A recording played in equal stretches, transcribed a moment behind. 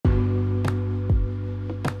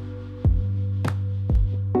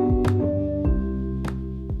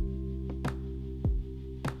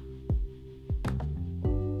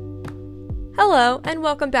Hello, and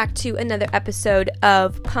welcome back to another episode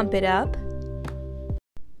of Pump It Up.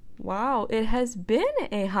 Wow, it has been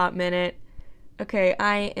a hot minute. Okay,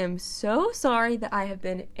 I am so sorry that I have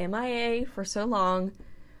been MIA for so long.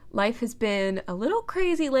 Life has been a little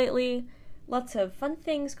crazy lately. Lots of fun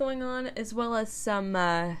things going on, as well as some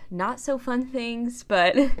not so fun things,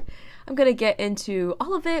 but I'm gonna get into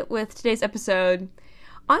all of it with today's episode.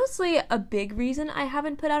 Honestly, a big reason I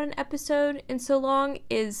haven't put out an episode in so long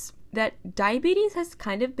is that diabetes has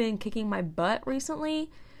kind of been kicking my butt recently.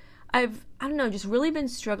 I don't know, just really been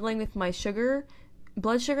struggling with my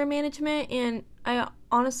blood sugar management, and I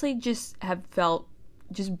honestly just have felt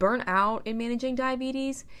just burnt out in managing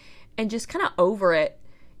diabetes and just kind of over it.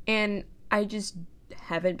 And I just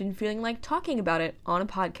haven't been feeling like talking about it on a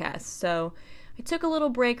podcast. So I took a little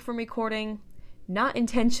break from recording, not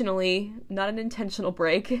intentionally, not an intentional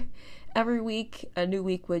break. Every week, a new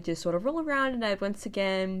week would just sort of roll around and I'd once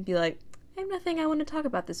again be like, I have nothing I want to talk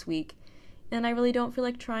about this week. And I really don't feel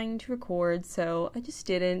like trying to record, so I just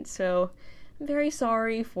didn't. So I'm very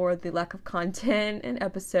sorry for the lack of content and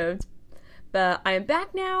episodes. But I am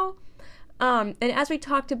back now. And as we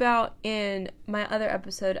talked about in my other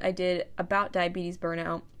episode I did about diabetes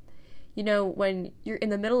burnout, you know, when you're in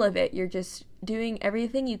the middle of it, you're just doing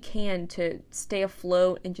everything you can to stay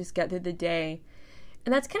afloat and just get through the day.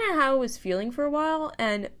 And that's kind of how I was feeling for a while.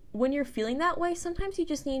 And when you're feeling that way, sometimes you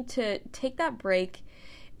just need to take that break.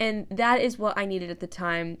 And that is what I needed at the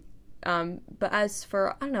time. But as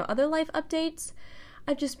for, I don't know, other life updates,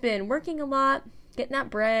 I've just been working a lot, getting that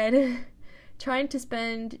bread, trying to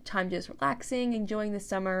spend time just relaxing, enjoying the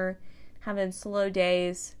summer, having slow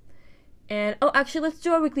days. And, actually, let's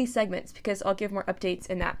do our weekly segments because I'll give more updates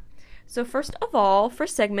in that. So first of all,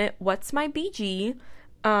 first segment, what's my BG?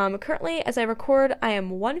 Currently, as I record, I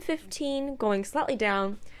am 115, going slightly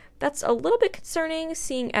down. That's a little bit concerning,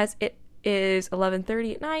 seeing as it is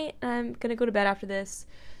 11:30 at night, and I'm gonna go to bed after this,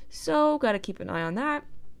 so gotta keep an eye on that.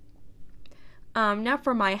 Now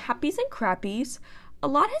for my happies and crappies. A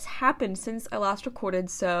lot has happened since I last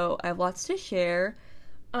recorded, so I have lots to share.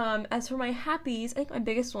 As for my happies, I think my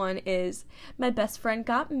biggest one is my best friend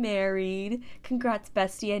got married. Congrats,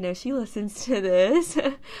 bestie. I know she listens to this.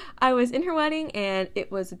 I was in her wedding, and it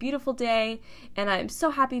was a beautiful day, and I'm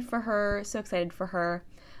so happy for her, so excited for her.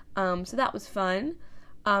 So that was fun.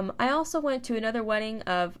 I also went to another wedding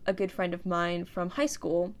of a good friend of mine from high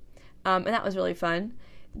school, and that was really fun.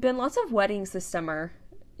 Been lots of weddings this summer.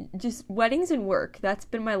 Just weddings and work. That's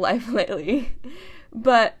been my life lately.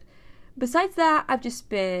 But besides that, I've just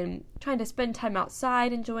been trying to spend time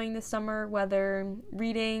outside, enjoying the summer weather,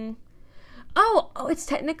 reading. Oh, it's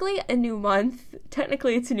technically a new month.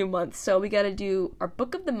 Technically, it's a new month, so we gotta do our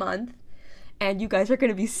book of the month, and you guys are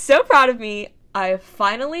gonna be so proud of me. I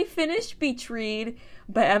finally finished Beach Read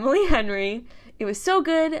by Emily Henry. It was so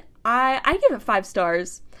good. I give it 5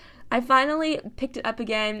 stars. I finally picked it up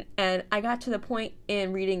again, and I got to the point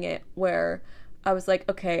in reading it where I was like,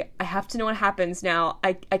 okay, I have to know what happens now.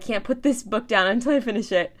 I can't put this book down until I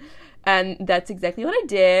finish it. And that's exactly what I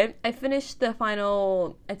did. I finished the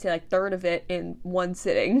final, I'd say like third of it in one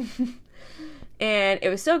sitting. And it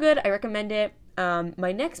was so good. I recommend it.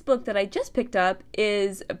 My next book that I just picked up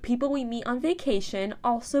is People We Meet on Vacation,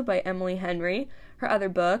 also by Emily Henry, her other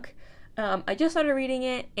book. I just started reading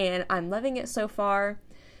it, and I'm loving it so far.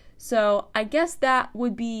 So I guess that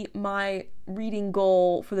would be my reading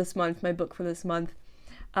goal for this month, my book for this month.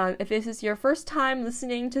 If this is your first time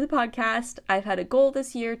listening to the podcast, I've had a goal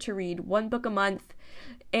this year to read 1 book a month,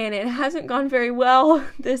 and it hasn't gone very well.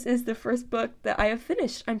 This is the first book that I have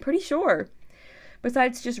finished, I'm pretty sure,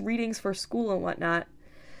 besides just readings for school and whatnot.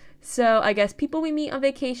 So I guess People We Meet on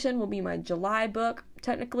Vacation will be my July book,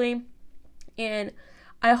 technically, and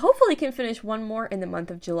I hopefully can finish 1 more in the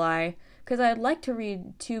month of July, because I'd like to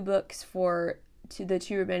read 2 books for the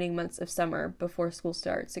 2 remaining months of summer before school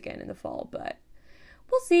starts again in the fall, but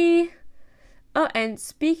we'll see. Oh, and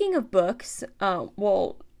speaking of books,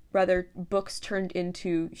 books turned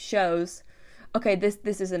into shows. Okay,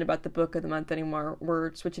 this isn't about the book of the month anymore.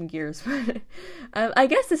 We're switching gears. I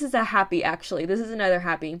guess this is a happy, actually. This is another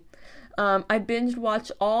happy. I binge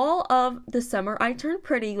watched all of The Summer I Turned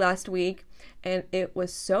Pretty last week, and it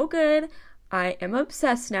was so good. I am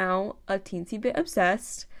obsessed now, a teensy bit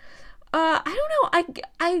obsessed. I don't know,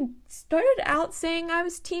 I started out saying I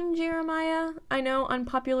was Team Jeremiah. I know,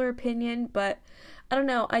 unpopular opinion, but I don't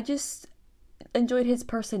know, I just enjoyed his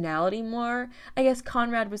personality more. I guess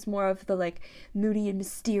Conrad was more of the, like, moody and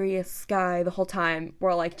mysterious guy the whole time,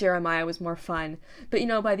 where, like, Jeremiah was more fun. But, you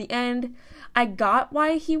know, by the end, I got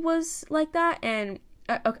why he was like that, and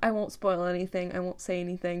I won't spoil anything, I won't say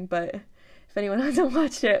anything, but if anyone hasn't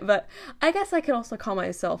watched it, but I guess I could also call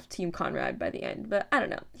myself Team Conrad by the end, but I don't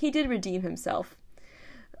know. He did redeem himself.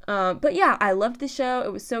 But yeah, I loved the show.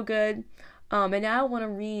 It was so good. And now I want to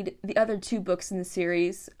read the other 2 books in the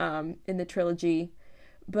series, in the trilogy.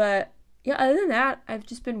 But yeah, other than that, I've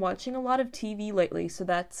just been watching a lot of TV lately, so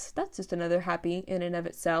that's just another happy in and of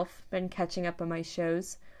itself. Been catching up on my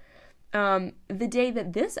shows. The day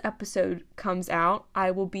that this episode comes out,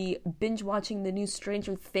 I will be binge watching the new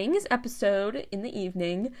Stranger Things episode in the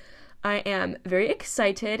evening. I am very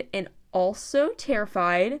excited and also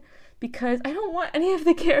terrified because I don't want any of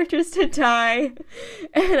the characters to die.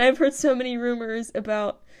 And I've heard so many rumors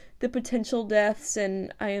about the potential deaths,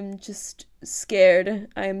 and I am just scared.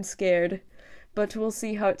 I am scared. But we'll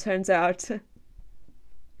see how it turns out.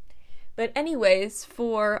 But anyways,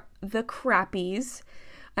 for the crappies,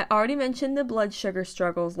 I already mentioned the blood sugar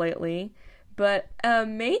struggles lately, but a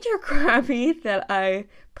major crappie that I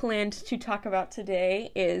planned to talk about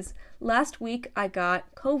today is last week I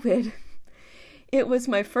got COVID. It was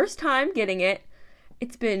my first time getting it.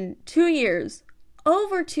 It's been 2 years,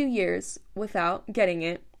 over 2 years without getting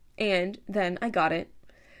it, and then I got it.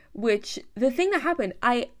 Which, the thing that happened,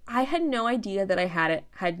 I had no idea that I had it,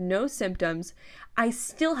 had no symptoms. I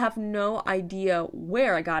still have no idea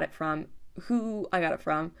where I got it from, who I got it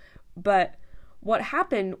from, but what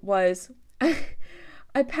happened was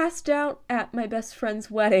I passed out at my best friend's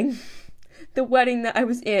wedding, the wedding that I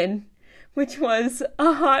was in, which was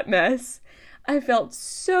a hot mess. I felt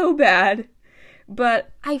so bad,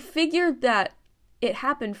 but I figured that it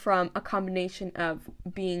happened from a combination of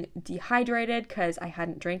being dehydrated because I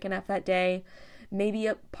hadn't drank enough that day, maybe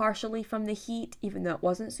partially from the heat, even though it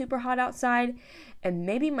wasn't super hot outside, and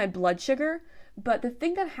maybe my blood sugar. But the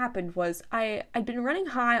thing that happened was I'd been running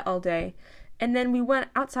high all day, and then we went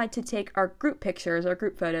outside to take our group pictures, our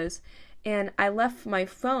group photos, and I left my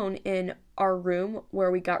phone in our room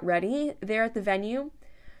where we got ready there at the venue.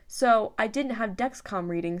 So I didn't have Dexcom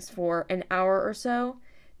readings for an hour or so.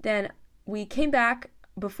 Then we came back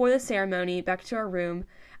before the ceremony, back to our room.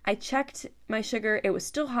 I checked my sugar. It was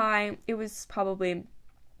still high. It was probably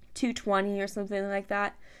 220 or something like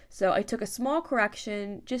that. So I took a small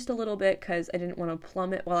correction, just a little bit, because I didn't want to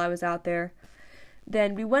plummet while I was out there.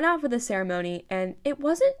 Then we went out for the ceremony, and it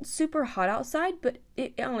wasn't super hot outside, but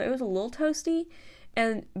I don't know, it was a little toasty.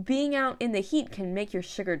 And being out in the heat can make your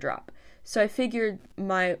sugar drop. So I figured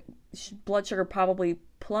my blood sugar probably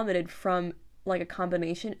plummeted from like a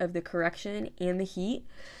combination of the correction and the heat.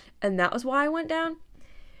 And that was why I went down.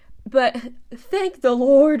 But thank the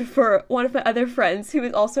Lord for one of my other friends who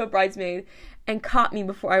was also a bridesmaid and caught me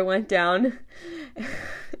before I went down.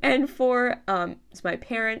 And for my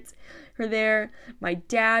parents were there. My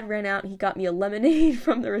dad ran out and he got me a lemonade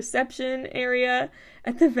from the reception area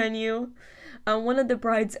at the venue. One of the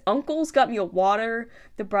bride's uncles got me a water.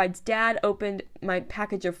 The bride's dad opened my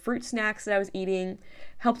package of fruit snacks that I was eating,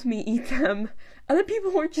 helped me eat them. Other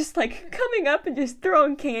people were just like coming up and just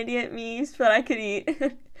throwing candy at me so that I could eat.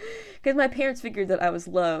 Because my parents figured that I was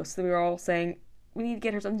low, so we were all saying, we need to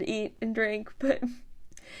get her something to eat and drink. But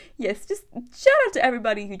yes, just shout out to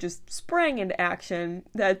everybody who just sprang into action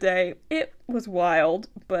that day. It was wild,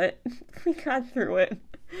 but we got through it.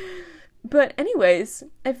 But anyways,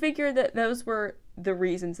 I figured that those were the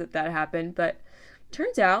reasons that happened, but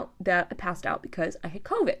turns out that I passed out because I had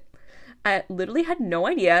COVID. I literally had no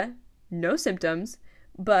idea, no symptoms,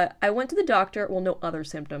 but I went to the doctor, well, no other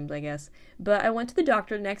symptoms, I guess, but I went to the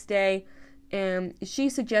doctor the next day, and she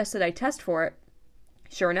suggested I test for it.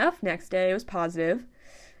 Sure enough, next day it was positive,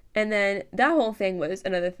 and then that whole thing was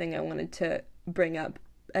another thing I wanted to bring up.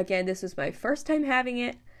 Again, this was my first time having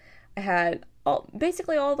it. I had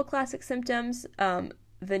basically all the classic symptoms. The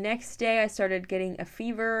next day I started getting a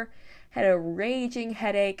fever, had a raging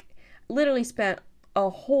headache, literally spent a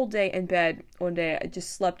whole day in bed one day. I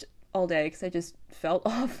just slept all day because I just felt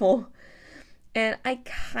awful. And I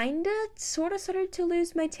sort of started to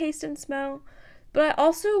lose my taste and smell, but I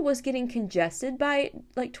also was getting congested by,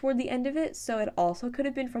 like, toward the end of it, so it also could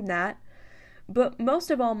have been from that. But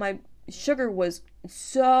most of all, my sugar was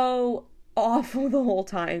so awful the whole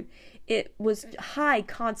time. It was high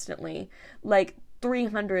constantly, like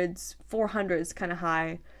 300s, 400s kind of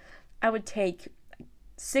high. I would take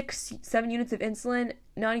 6-7 units of insulin,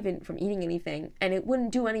 not even from eating anything, and it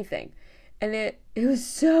wouldn't do anything. And it was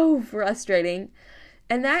so frustrating.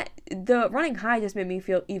 And the running high just made me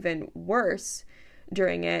feel even worse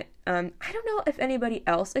during it. I don't know if anybody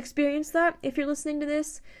else experienced that. If you're listening to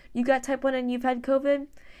this, you got type 1 and you've had COVID.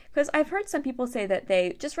 Because I've heard some people say that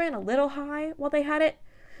they just ran a little high while they had it.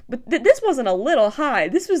 But this wasn't a little high.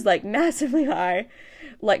 This was like massively high,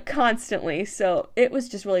 like constantly. So it was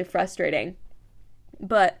just really frustrating.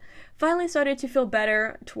 But finally started to feel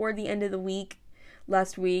better toward the end of the week.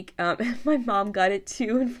 Last week, my mom got it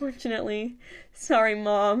too, unfortunately. Sorry,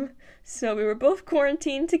 Mom. So we were both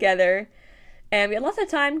quarantined together, and we had lots of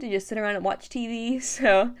time to just sit around and watch TV.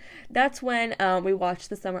 So that's when we watched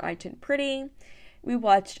The Summer I Turned Pretty. We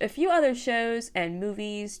watched a few other shows and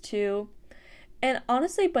movies too. And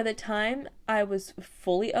honestly, by the time I was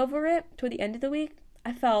fully over it toward the end of the week,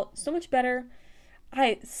 I felt so much better.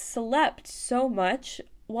 I slept so much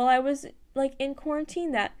while I was like in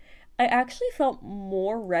quarantine that I actually felt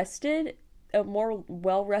more rested, more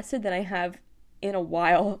well rested than I have in a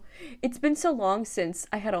while. It's been so long since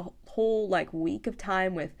I had a whole like week of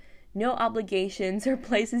time with no obligations or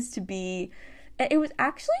places to be. It was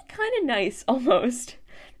actually kind of nice almost.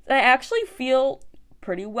 I actually feel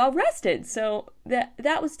pretty well rested. So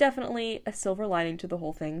that was definitely a silver lining to the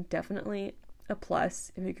whole thing. Definitely a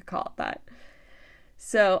plus, if you could call it that.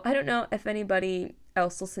 So I don't know if anybody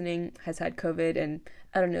else listening has had COVID, and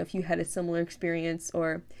I don't know if you had a similar experience,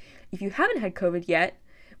 or if you haven't had COVID yet,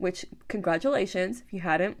 which congratulations, if you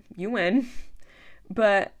hadn't, you win.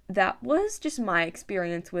 But that was just my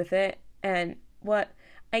experience with it, and what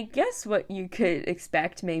you could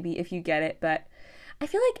expect maybe if you get it. But I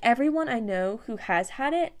feel like everyone I know who has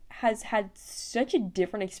had it has had such a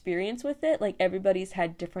different experience with it. Like everybody's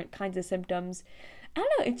had different kinds of symptoms. I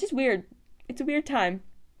don't know, it's just weird. It's a weird time.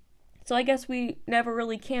 So I guess we never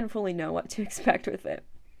really can fully know what to expect with it.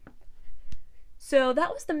 So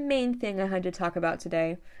that was the main thing I had to talk about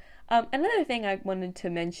today. Another thing I wanted to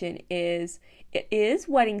mention is it is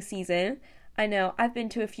wedding season. I know I've been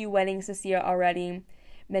to a few weddings this year already.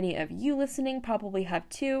 Many of you listening probably have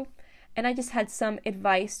too. And I just had some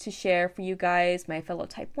advice to share for you guys, my fellow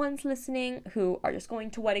type 1s listening, who are just going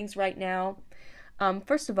to weddings right now.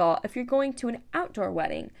 First of all, if you're going to an outdoor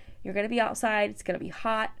wedding, you're going to be outside, it's going to be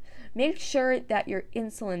hot. Make sure that your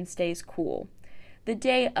insulin stays cool. The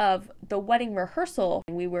day of the wedding rehearsal,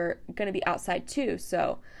 we were going to be outside too,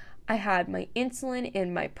 so I had my insulin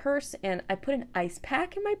in my purse, and I put an ice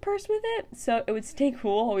pack in my purse with it, so it would stay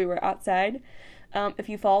cool while we were outside. If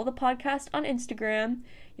you follow the podcast on Instagram,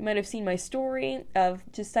 you might have seen my story of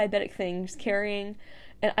just diabetic things, carrying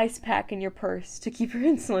an ice pack in your purse to keep your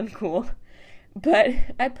insulin cool. But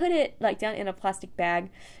I put it like down in a plastic bag,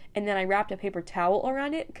 and then I wrapped a paper towel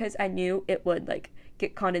around it because I knew it would like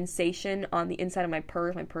get condensation on the inside of my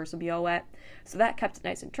purse. My purse would be all wet. So that kept it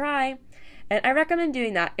nice and dry. And I recommend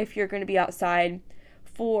doing that if you're going to be outside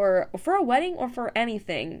for a wedding or for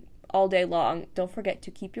anything all day long. Don't forget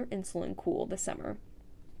to keep your insulin cool this summer.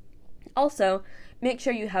 Also, make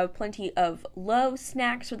sure you have plenty of low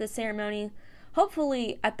snacks for the ceremony.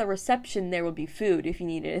 Hopefully at the reception there will be food if you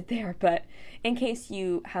needed it there, but in case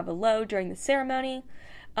you have a low during the ceremony.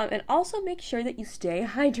 And also make sure that you stay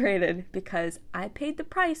hydrated, because I paid the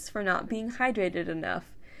price for not being hydrated enough.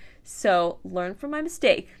 So learn from my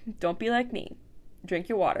mistake. Don't be like me. Drink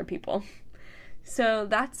your water, people. So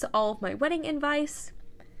that's all of my wedding advice.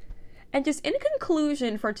 And just in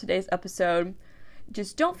conclusion for today's episode,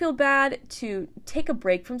 just don't feel bad to take a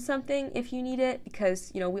break from something if you need it, because,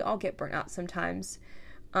 you know, we all get burnt out sometimes.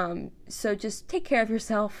 So just take care of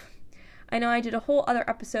yourself. I know I did a whole other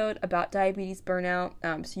episode about diabetes burnout,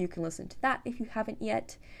 so you can listen to that if you haven't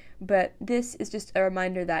yet. But this is just a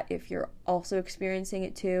reminder that if you're also experiencing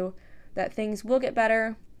it too, that things will get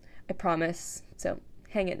better. I promise. So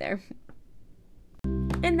hang in there.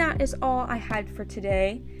 And that is all I had for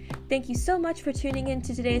today. Thank you so much for tuning in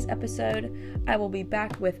to today's episode. I will be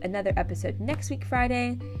back with another episode next week,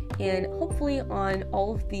 Friday, and hopefully on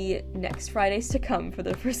all of the next Fridays to come for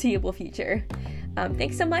the foreseeable future.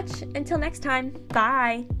 Thanks so much. Until next time.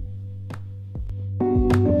 Bye.